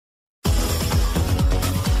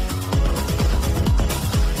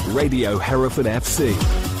Radio Hereford FC,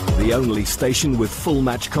 the only station with full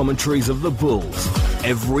match commentaries of the Bulls.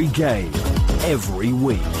 Every game, every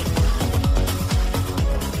week.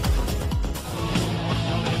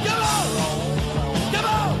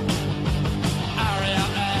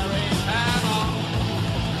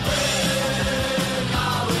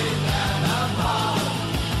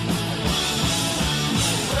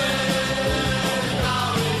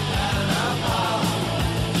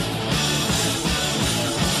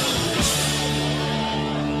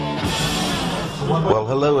 Well,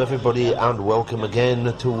 hello everybody and welcome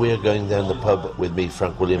again to We're Going Down the Pub with me,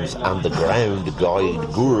 Frank Williams, and the ground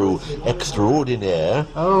guide guru extraordinaire,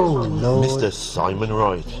 oh Lord, Mr. Simon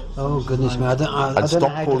Wright. Oh goodness me, I don't know how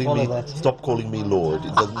to follow that. Stop calling me Lord.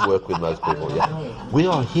 It doesn't work with most people. Yeah, we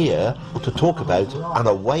are here to talk about an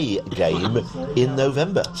away game in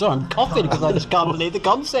November. So I'm coughing because I just can't believe the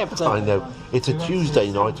concept. I know. It's a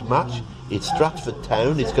Tuesday night match. It's Stratford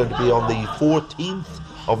Town. It's going to be on the 14th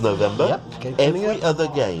of November. Yep, every other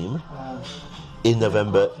game in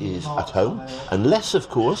November is at home, unless of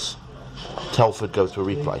course Telford goes to a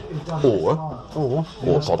replay, or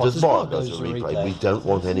Potter's Bar goes to a replay. We don't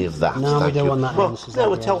want any of that. No, we don't want that. Well,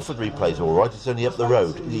 no, a Telford replay's all right. It's only up the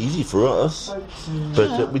road. It's easy for us,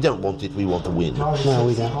 but we don't want it. We want to win. No,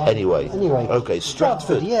 we don't. Anyway, okay,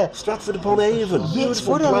 Stratford. Yeah, Stratford upon Avon. Yes,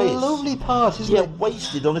 what a lovely part, isn't it?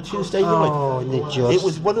 Wasted on a Tuesday night. Oh, it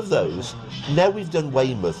was one of those. Now we've done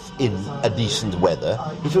Weymouth in a decent weather.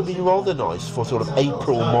 It would be rather nice for sort of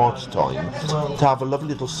April, March time to have a lovely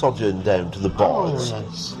little sojourn down to the Bards,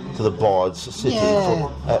 to the Bards City,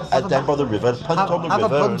 down by the river, punt on the river. Have a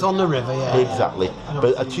punt on the river, yeah. Exactly.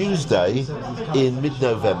 But a Tuesday in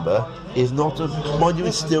mid-November is not mind you,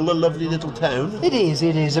 it's still a lovely little town. It is.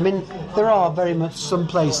 I mean, there are very much some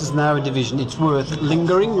places in our division it's worth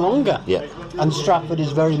lingering longer. Yeah. And Stratford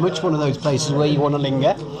is very much one of those places where you want to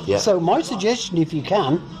linger. Yeah. So my suggestion, if you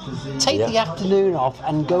can, take the afternoon off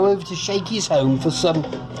and go over to Shakey's home for some,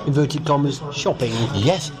 inverted commas, shopping.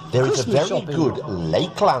 Yes, there is a Christmas very shopping. good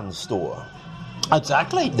Lakeland store.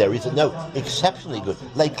 Exactly. There is exceptionally good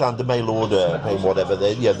Lakeland, the mail order, whatever,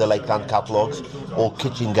 the Lakeland catalogues, or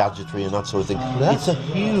kitchen gadgetry and that sort of thing. Yeah. It's a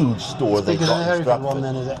huge store they've got in Stratford. One,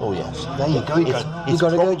 then, is it? Oh yes. There you go. You've got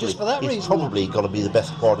to go just for that reason. It's probably got to be the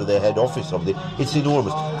best part of their head office. It's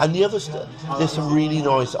enormous. And the other there's some really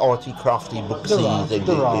nice arty, crafty, booksy things in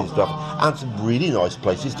Stratford, and some really nice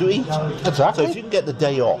places to eat. Exactly. So if you can get the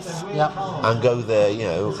day off and go there,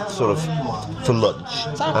 sort of for lunch,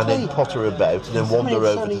 and then potter about and then wander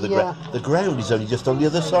over to the ground. The ground is only just on the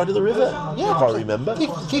other side of the river, if I remember.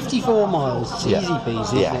 54 miles. It's easy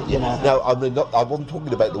peasy, isn't it? No, I wasn't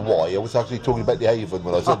talking about the Y. I was actually talking about the Avon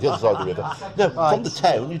when I said the other side of the river. No, from the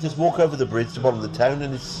town, you just walk over the bridge to the bottom of the town,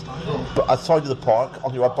 and it's outside of the park,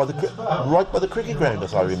 on your right by the cricket ground,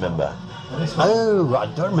 as I remember. Oh, I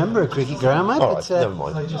don't remember a cricket ground, mate. All right, never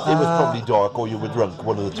mind. It was probably dark, or you were drunk,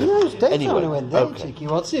 one of the two. No, it's daytime anyway, when I went there, okay. cheeky,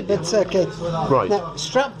 what's it? But okay. Right. Now,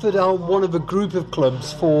 Stratford are one of a group of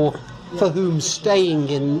clubs for whom staying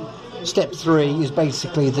in Step 3 is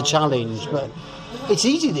basically the challenge. But it's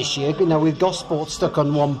easy this year, with Gosport stuck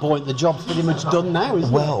on 1 point. The job's pretty much done now, isn't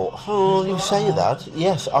it? Well, you say that.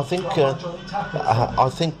 Yes, I think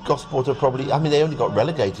Gosport are probably. I mean, they only got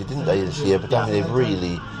relegated, didn't they, this year? But I mean,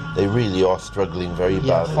 they really are struggling very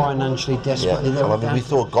badly. Financially, desperately. Yeah. I mean, we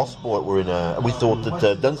thought Gosport were we thought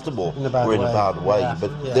that Dunstable were in a bad way,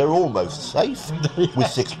 but they're almost safe with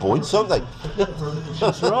 6 points, aren't they?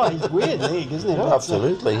 That's right. It's a weird league, isn't it?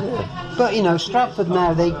 Absolutely. Yeah. But Stratford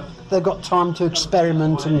now they've got time to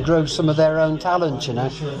experiment and grow some of their own talent. Now,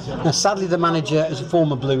 sadly, the manager is a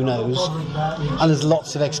former Blue Nose, and there's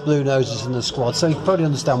lots of ex-Blue Noses in the squad, so you can probably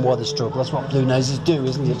understand why they struggle. That's what Blue Noses do,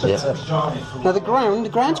 isn't it? But, now the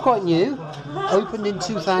ground's quite new. Opened in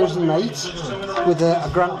 2008 with a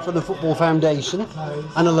grant from the Football Foundation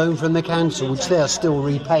and a loan from the council, which they are still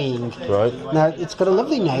repaying. Right. Now, it's got a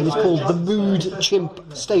lovely name. It's called the Mood Chimp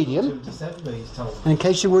Stadium. And in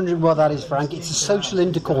case you're wondering what that is, Frank, it's a social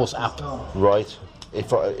intercourse app. Right.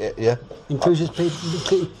 Encourages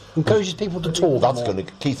people to talk.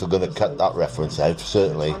 Keith are going to cut that reference out,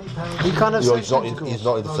 certainly. You kind of he's not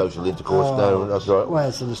in social intercourse. No, that's right. Well,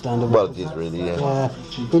 it's understandable. Well, it is really. Yeah.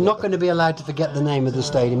 You're not going to be allowed to forget the name of the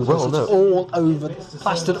stadium because it's all over,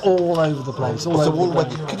 plastered all over the place.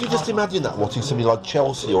 Could you just imagine that watching something like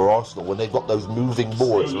Chelsea or Arsenal when they've got those moving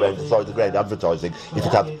boards around the side of the ground advertising? If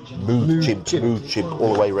it had mood chimp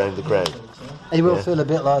all the way around the ground. It will feel a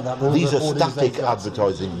bit like that. These are static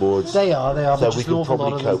advertising boards. They are. So but we just an can awful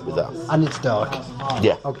probably lot of cope them. with that. And it's dark.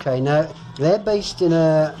 Yeah. Okay, now they're based in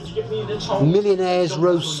a millionaire's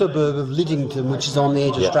row suburb of Liddington, which is on the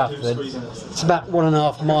edge of Stratford. It's about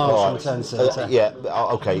 1.5 miles from town centre.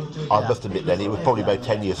 Okay. I must admit then, it was probably about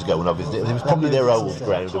 10 years ago when I visited. It was probably their old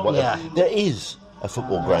ground and whatever. Yeah. There is a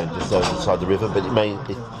football ground just over the side of the river, but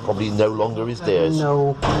it probably no longer is theirs.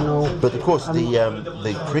 No. But of course,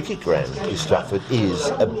 the cricket ground in Stratford is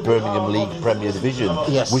a Birmingham League Premier Division,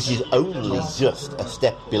 which is only just a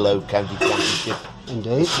step below County Championship.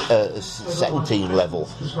 Indeed. Second team level,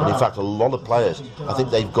 and in fact a lot of players, I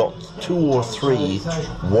think they've got 2 or 3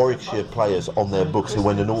 Warwickshire players on their books who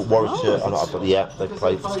went to Warwickshire, they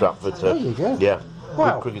played for Stratford. There you go. Yeah.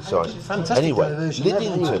 Wow. Good cricket side. Fantastic. Anyway, diversion.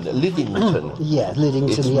 Liddington. Yeah,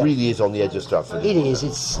 Liddington. It really is on the edge of Stratford. It is.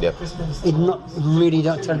 It's not really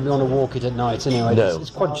don't tend to be on a walk it at night anyway. No. It's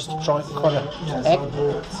quite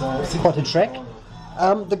a trek.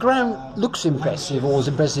 The ground looks impressive, or as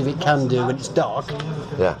impressive it can do when it's dark.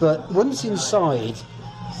 Yeah. But once inside,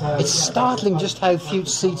 it's startling just how few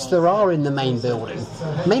seats there are in the main building.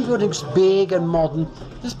 The main building's big and modern.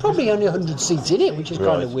 There's probably only 100 seats in it, which is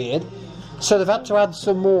kind of weird. So they've had to add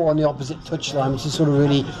some more on the opposite touchline, which is sort of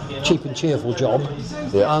really cheap and cheerful job.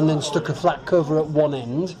 Yeah. And then stuck a flat cover at one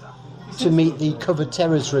end to meet the covered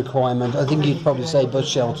terrace requirement. I think you'd probably say bus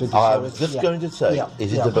shelter. I was just going to say,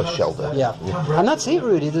 is it the bus shelter? Yeah. And that's it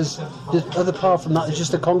really. There's other part from that, there's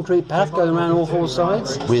just a concrete path going around all 4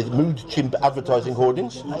 sides. With Mood Chimp advertising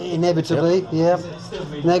hoardings? Inevitably, yeah.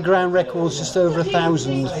 And their ground record's just over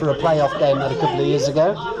 1,000 for a playoff game that a couple of years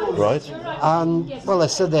ago. Right. And, well, they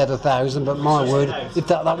said they had 1,000, but my word, if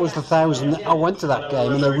that was the 1,000, I went to that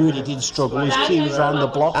game and they really did struggle. There's queues around the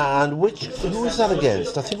block. And who was that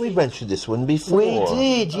against? I think we mentioned this one before. We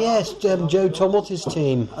did, yes. Joe Tumulty's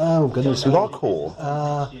team. Oh, goodness. Larkhall.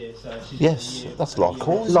 Yes, that's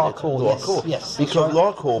Larkhall. Larkhall, yes. Because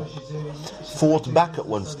Larkhall fought back at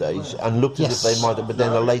one stage and looked as if they might have, but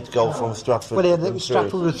then a late goal from Stratford. Well, yeah,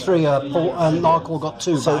 Stratford were 3 and Larkhall got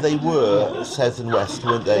 2 So back. they were south and west,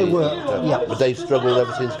 weren't they? They were, yeah. But they've struggled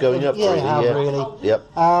ever since going up. Yeah, they have, really. Yep.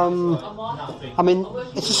 I mean,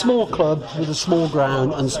 it's a small club with a small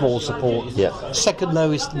ground and small support. Yeah. Second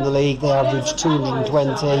lowest in the league, they average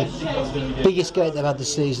 220. Biggest gate they've had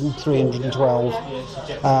this season, 312.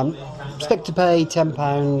 Expect to pay £10,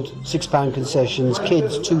 £6 concessions,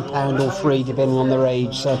 kids £2 or free depending on their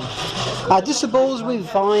age. So, disabilities will be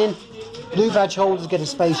fine. Blue badge holders get a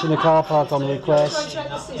space in the car park on request.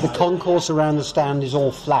 The concourse around the stand is all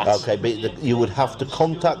flat. Okay, but you would have to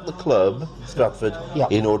contact the club, Stratford,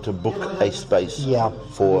 in order to book a space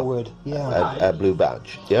for a blue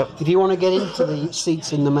badge. Yeah. If you want to get into the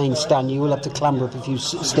seats in the main stand, you will have to clamber up a few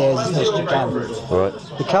stairs as best you can. All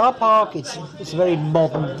right. The car park, it's a very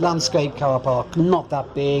modern landscape car park, not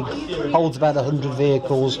that big, holds about 100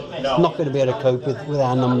 vehicles, not going to be able to cope with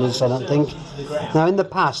our numbers, I don't think. Now, in the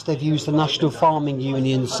past, they've used the National Farming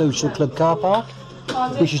Union Social Club car park,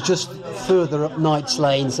 which is just further up Knights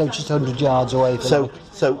Lane, so just 100 yards away from it.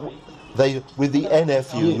 So they, with the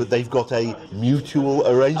NFU, they've got a mutual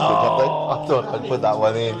arrangement, have they? I thought I'd put that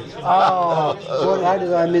one in. Well, how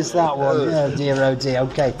did I miss that one? Oh dear,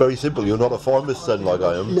 okay. Very simple, you're not a farmer's son like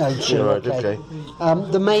I am. No, sure, right, okay.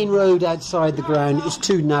 The main road outside the ground is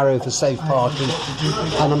too narrow for safe parking,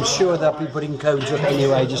 and I'm sure they'll be putting cones up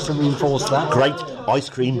anyway just to reinforce that. Great. Ice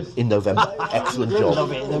cream in November. Excellent job.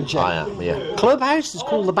 Love it, don't you? I am, yeah. Clubhouse is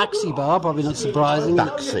called the Baxi Bar, probably not surprising.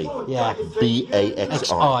 Baxi. Yeah.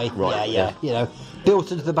 B-A-X-I. Right, yeah. You know,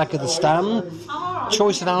 built into the back of the stand.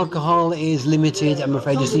 Choice of alcohol is limited. I'm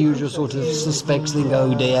afraid it's the usual sort of suspects think,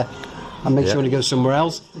 oh dear, and makes you want to go somewhere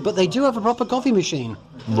else. But they do have a proper coffee machine.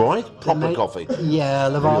 Right, proper coffee. Yeah,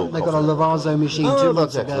 they've got a Lavazzo machine 2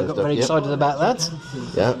 months ago. I got very excited about that.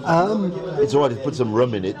 Yeah. It's all right to put some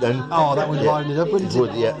rum in it then. Oh, that would line it up, wouldn't it?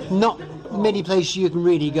 Would, yeah. Not many places you can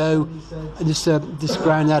really go this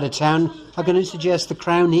ground out of town. I'm going to suggest the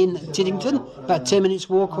Crown Inn at Tiddington, about 10 minutes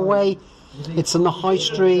walk away. It's on the high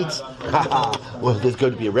street. Well, there's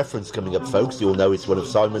going to be a reference coming up, folks. You'll know it's one of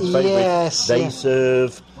Simon's favourites. Yes. They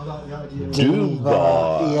serve Doom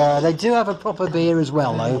Bar. Yeah, they do have a proper beer as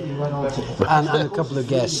well, though, and a couple of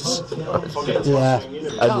guests. Yeah.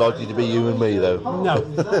 Unlikely to be you and me, though. No.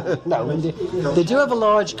 They do have a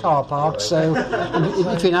large car park, so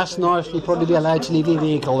if you're asked nicely, you'll probably be allowed to leave your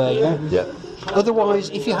vehicle there. Yeah. Otherwise,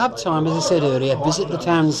 if you have time, as I said earlier, visit the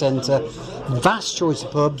town centre. Vast choice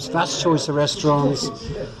of pubs, vast choice of restaurants.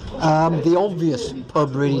 The obvious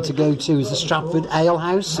pub really to go to is the Stratford Ale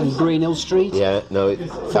House in Greenhill Street. Yeah, no.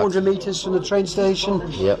 400 metres from the train station.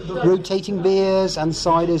 Yep. Rotating beers and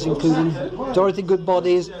ciders, including Dorothy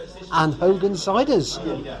Goodbody's and Hogan Ciders.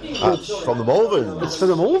 That's from the Malverns. It's for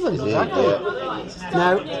the Malverns, exactly. Yeah.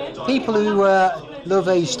 Now, people who love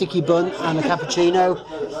a sticky bun and a cappuccino,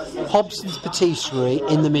 Hobson's Patisserie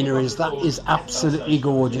in the Minories, that is absolutely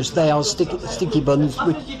gorgeous. They are sticky buns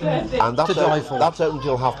and that's to die for. That's open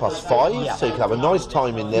until 5:30, Yeah. so you can have a nice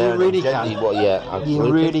time in there. You really and gently, can. Well, yeah, absolutely.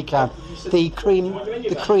 You really can. The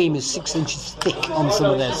cream is 6 inches thick on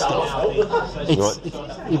some of their stuff.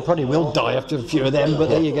 You probably will die after a few of them, but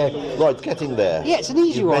there you go. Right, getting there. Yeah, it's an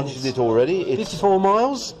easy you one. mentioned it already. It's 54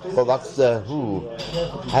 miles. Well, that's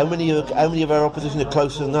how many of our opposition are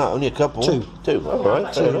closer than that? Only a couple. Two. All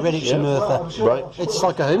right. fair enough. Redditch and Merthyr. Right. It's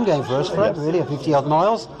like a home game for us, Fred, really, 50 odd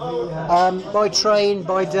miles. By train,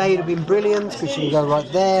 by day, it'd have been brilliant because you can go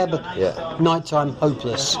right there, but night time,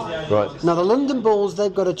 hopeless. Right. Now, the London Bulls,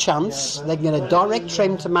 they've got a chance. They can get a direct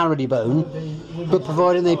train to Marylebone, but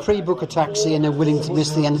providing they pre-book a taxi and they're willing to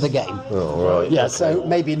miss the end of the game. Oh, right. Yeah, okay. so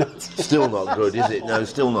maybe not. Still not good, is it? No,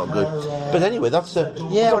 still not good. But anyway, that's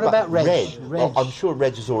what about Reg? Well, I'm sure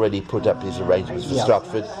Reg has already put up his arrangements for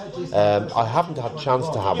Stratford. I haven't had a chance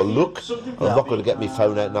to have a look. I'm not going to get my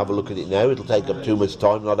phone out and have a look at it now. It'll take up too much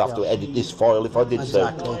time, and I'd have to edit this file if I did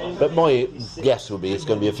so. But my guess would be it's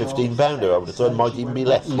going to be a £15. I would have thought it might even be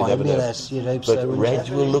less. Might be less, you'd hope so. But Reg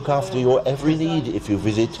will look after your every need if you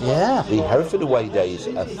visit the Hereford Away Days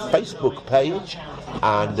Facebook page,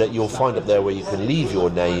 and you'll find up there where you can leave your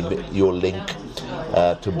name, your link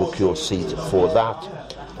to book your seat for that.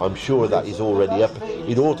 I'm sure that is already up.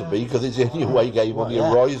 It ought to be, because it's the only away game on the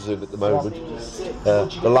horizon at the moment.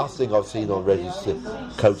 The last thing I've seen on Red is the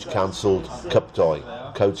coach cancelled cup tie.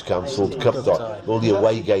 Coach cancelled cup tie. All the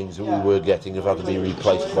away games that we were getting have had to be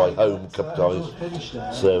replaced by home cup ties.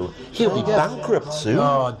 So he'll be bankrupt soon.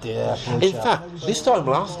 Oh dear. In fact, this time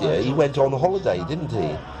last year he went on holiday, didn't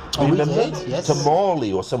he? Remember? He did, yes. To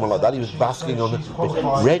Mali or somewhere like that. He was basking on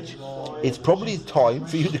the Reg. It's probably time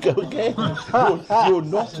for you to go again. You're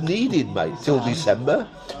not needed, mate, till December.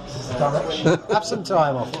 Have some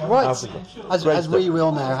time off. Right, as we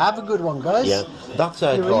will now. Have a good one, guys. Yeah, that's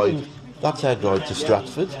our guide. That's our guide to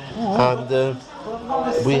Stratford, and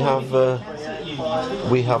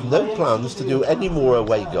we have no plans to do any more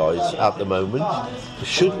away guides at the moment.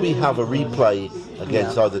 Should we have a replay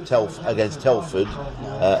against against Telford,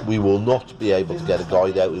 we will not be able to get a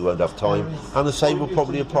guide out. We won't have time, and the same will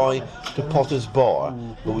probably apply to Potter's Bar.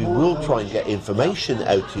 But we will try and get information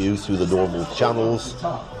out to you through the normal channels.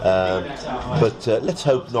 But let's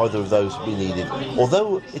hope neither of those will be needed.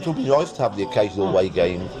 Although it will be nice to have the occasional away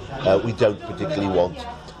game, we don't particularly want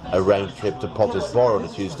a round trip to Potter's Bar on a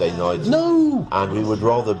Tuesday night. No! And we would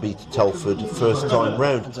rather beat Telford first time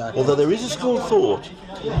round. Exactly. Although there is a school of thought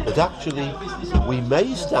that actually we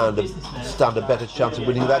may stand a better chance of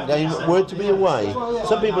winning that game were it to be away.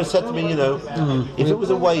 Some people have said to me, if it was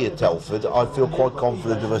away at Telford, I'd feel quite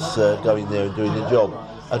confident of us going there and doing the job.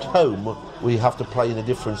 At home, we have to play in a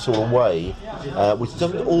different sort of way, which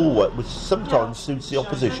sometimes suits the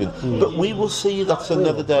opposition. But we will see. That's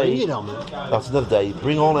another day. That's another day.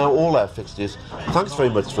 Bring on all our fixtures. Thanks very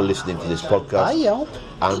much for listening to this podcast.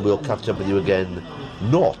 And we'll catch up with you again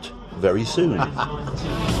not very soon.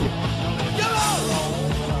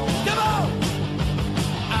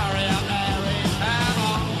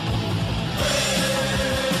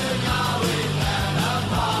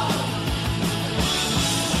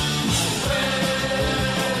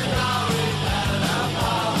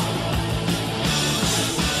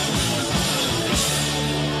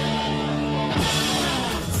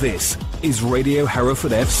 This is Radio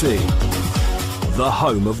Hereford FC, the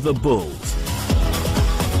home of the Bulls.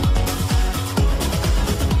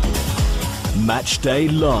 Match Day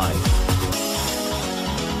Live.